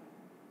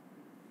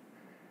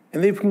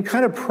 And they've been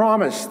kind of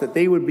promised that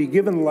they would be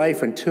given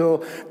life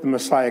until the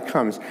Messiah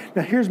comes.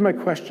 Now, here's my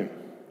question.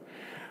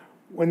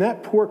 When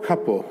that poor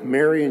couple,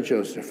 Mary and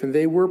Joseph, and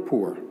they were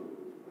poor,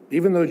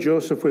 even though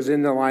Joseph was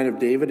in the line of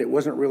David, it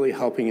wasn't really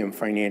helping him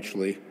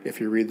financially,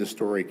 if you read the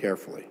story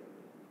carefully.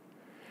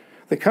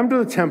 They come to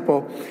the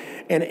temple,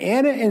 and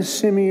Anna and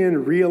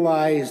Simeon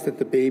realize that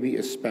the baby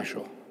is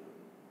special.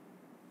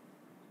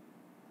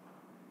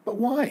 But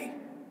why?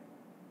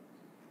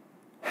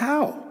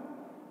 How?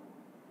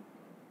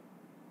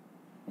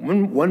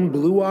 One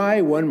blue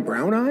eye, one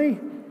brown eye?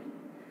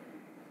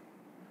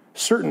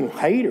 Certain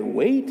height or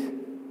weight?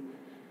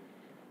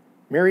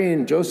 Mary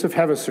and Joseph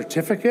have a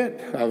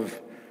certificate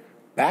of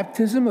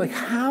baptism. Like,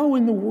 how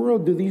in the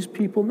world do these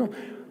people know?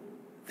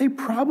 They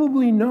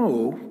probably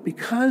know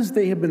because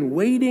they have been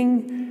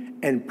waiting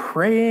and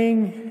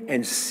praying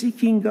and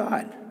seeking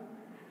God.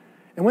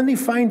 And when they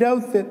find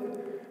out that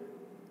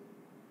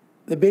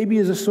the baby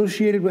is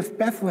associated with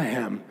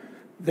Bethlehem,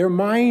 their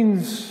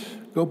minds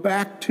go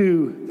back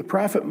to the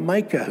prophet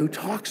Micah, who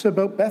talks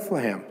about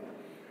Bethlehem.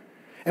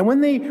 And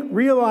when they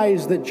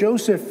realize that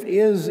Joseph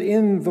is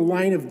in the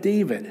line of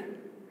David,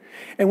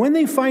 and when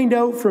they find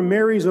out from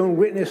Mary's own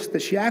witness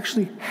that she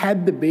actually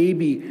had the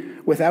baby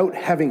without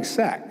having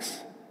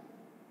sex,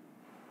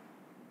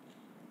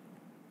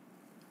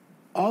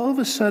 all of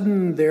a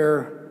sudden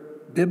their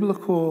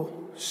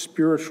biblical,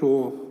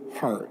 spiritual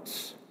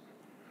hearts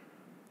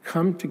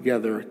come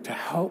together to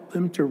help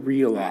them to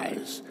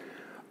realize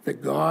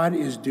that God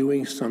is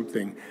doing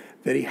something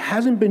that he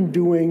hasn't been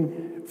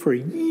doing for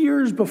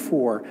years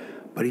before,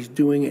 but he's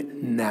doing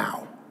it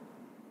now.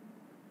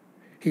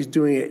 He's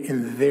doing it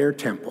in their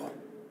temple.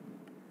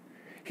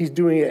 He's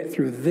doing it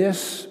through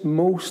this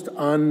most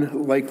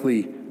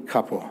unlikely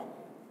couple.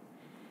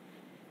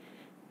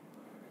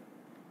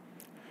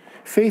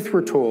 Faith,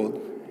 we're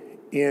told,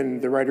 in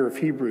the writer of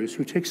Hebrews,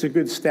 who takes a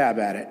good stab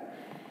at it,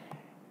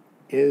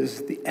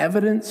 is the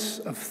evidence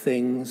of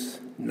things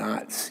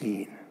not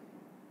seen.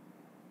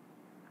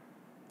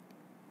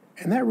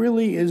 And that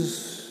really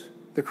is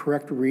the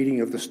correct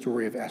reading of the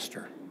story of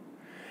Esther.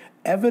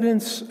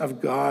 evidence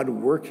of God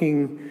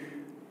working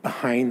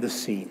behind the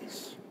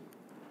scenes.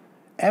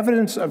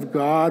 Evidence of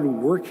God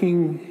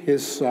working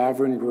his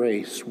sovereign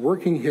grace,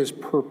 working his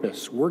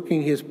purpose,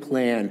 working his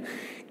plan,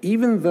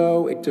 even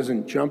though it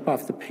doesn't jump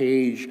off the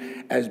page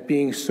as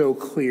being so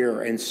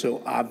clear and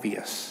so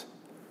obvious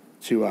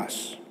to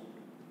us.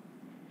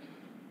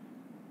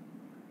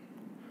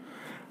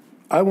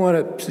 I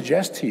want to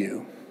suggest to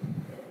you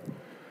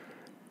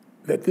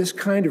that this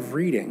kind of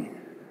reading,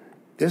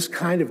 this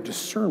kind of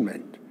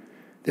discernment,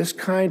 this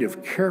kind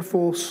of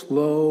careful,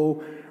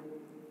 slow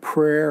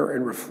prayer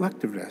and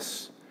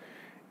reflectiveness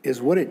is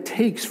what it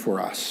takes for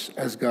us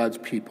as God's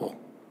people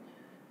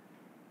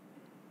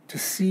to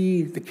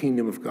see the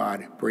kingdom of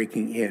God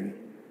breaking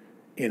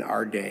in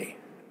our day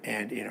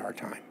and in our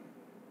time.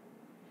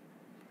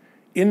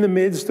 In the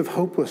midst of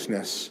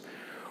hopelessness,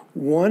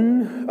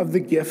 one of the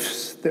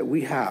gifts that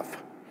we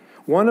have,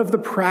 one of the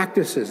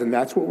practices, and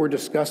that's what we're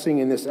discussing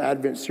in this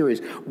Advent series,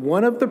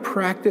 one of the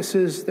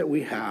practices that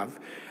we have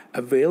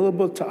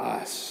available to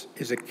us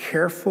is a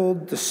careful,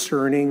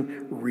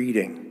 discerning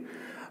reading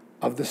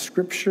of the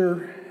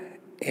Scripture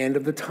and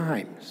of the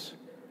times,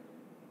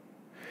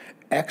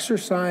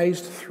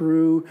 exercised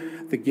through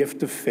the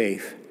gift of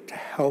faith to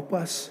help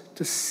us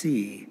to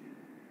see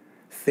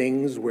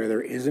things where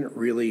there isn't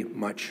really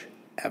much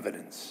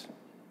evidence.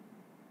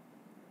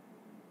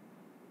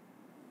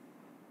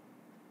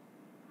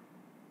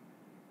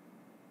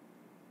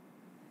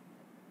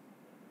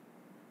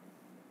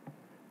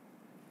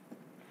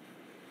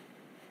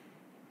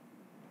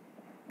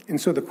 And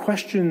so the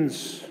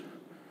questions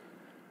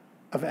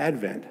of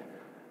Advent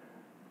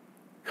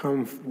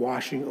come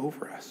washing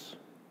over us.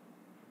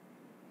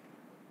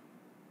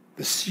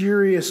 The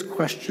serious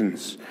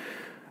questions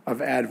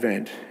of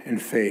Advent and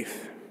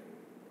faith.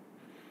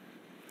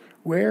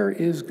 Where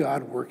is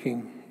God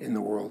working in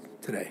the world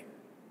today?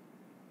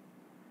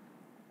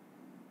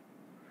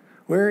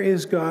 Where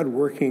is God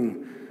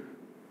working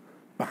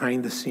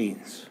behind the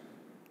scenes?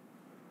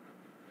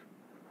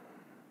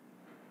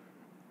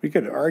 We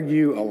could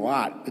argue a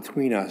lot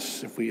between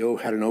us if we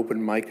had an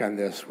open mic on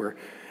this, where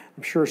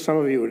I'm sure some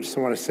of you would just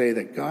want to say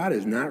that God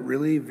is not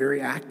really very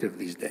active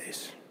these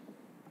days.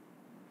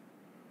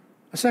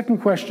 A second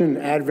question,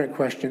 Advent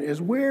question,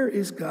 is where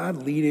is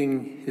God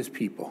leading his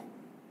people?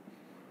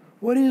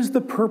 What is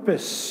the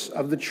purpose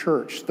of the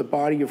church, the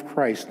body of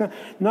Christ?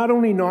 Not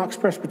only Knox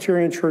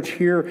Presbyterian Church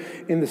here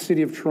in the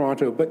city of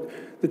Toronto,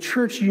 but the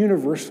Church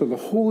Universal, the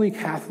Holy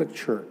Catholic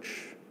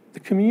Church, the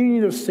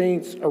communion of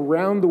saints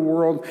around the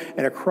world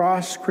and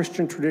across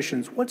Christian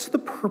traditions. What's the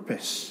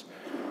purpose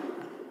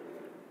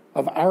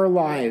of our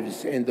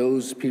lives and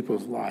those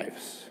people's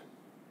lives?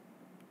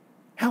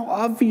 How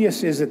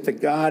obvious is it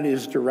that God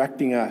is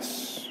directing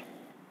us?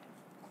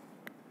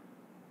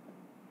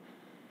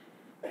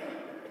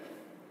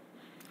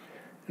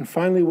 And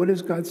finally, what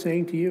is God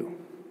saying to you?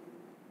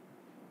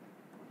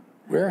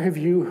 Where have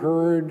you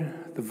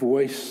heard the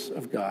voice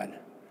of God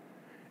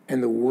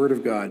and the Word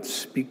of God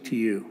speak to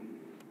you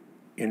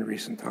in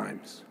recent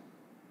times?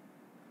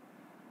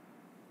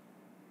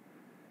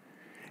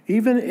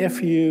 Even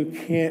if you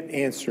can't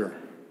answer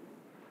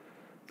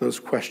those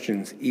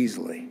questions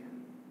easily,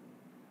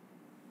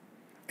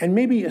 and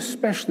maybe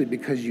especially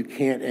because you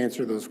can't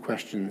answer those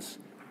questions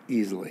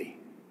easily,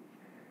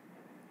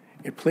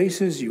 it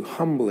places you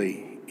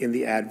humbly in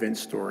the Advent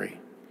story.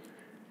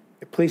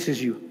 It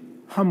places you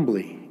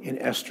humbly in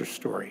Esther's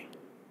story,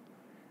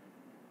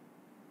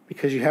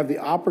 because you have the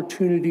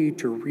opportunity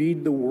to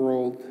read the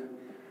world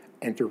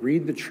and to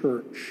read the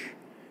church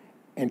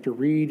and to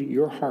read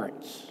your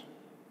hearts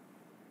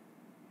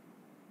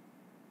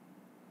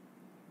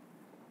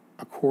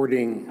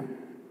according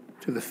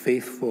to the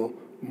faithful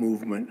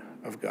movement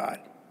of God.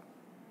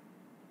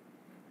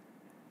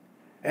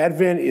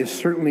 Advent is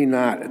certainly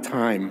not a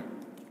time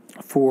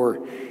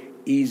for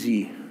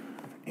easy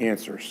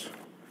answers.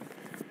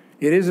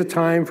 It is a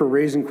time for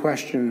raising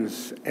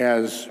questions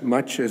as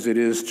much as it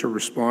is to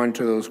respond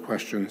to those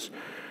questions.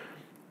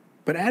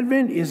 But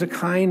Advent is a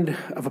kind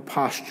of a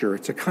posture.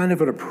 It's a kind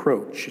of an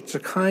approach. It's a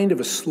kind of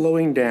a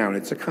slowing down.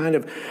 It's a kind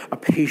of a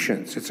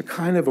patience. It's a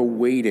kind of a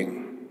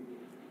waiting.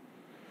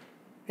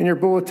 In your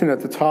bulletin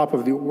at the top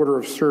of the order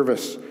of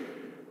service,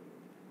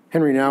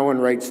 Henry Nouwen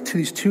writes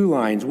these two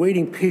lines: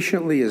 waiting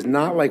patiently is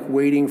not like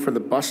waiting for the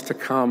bus to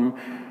come,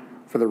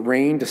 for the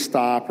rain to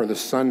stop, or the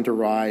sun to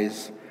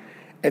rise.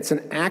 It's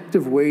an act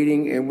of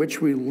waiting in which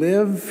we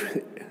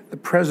live the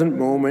present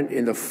moment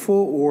in the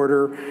full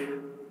order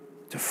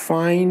to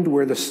find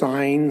where the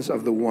signs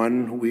of the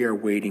one we are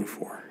waiting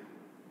for.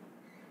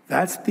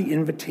 That's the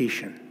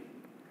invitation.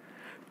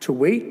 To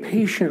wait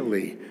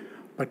patiently,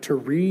 but to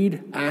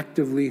read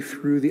actively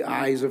through the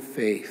eyes of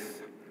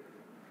faith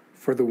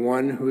for the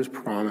one who has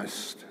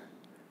promised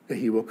that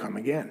he will come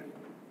again.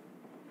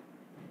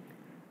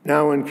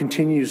 Nouwen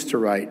continues to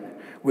write,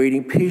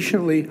 waiting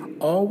patiently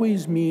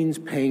always means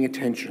paying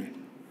attention.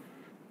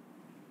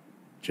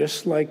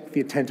 Just like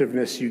the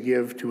attentiveness you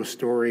give to a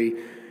story,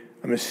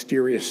 a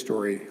mysterious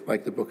story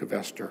like the book of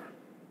Esther.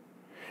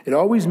 It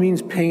always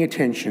means paying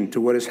attention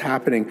to what is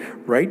happening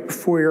right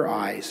before your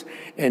eyes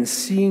and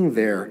seeing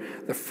there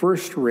the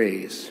first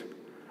rays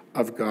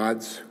of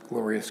God's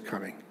glorious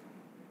coming.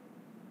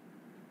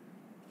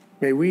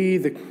 May we,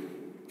 the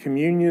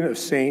communion of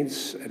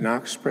saints at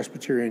Knox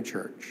Presbyterian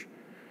Church,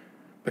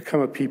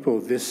 become a people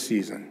this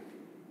season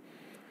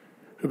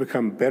who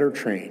become better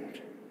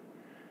trained,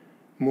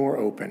 more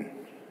open,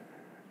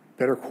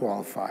 better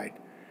qualified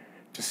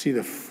to see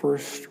the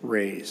first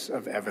rays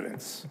of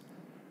evidence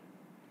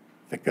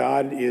that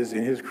God is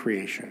in his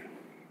creation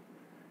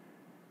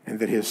and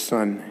that his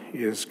Son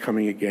is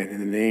coming again. In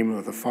the name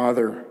of the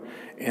Father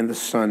and the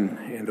Son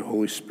and the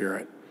Holy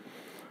Spirit.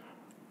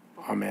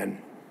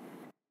 Amen.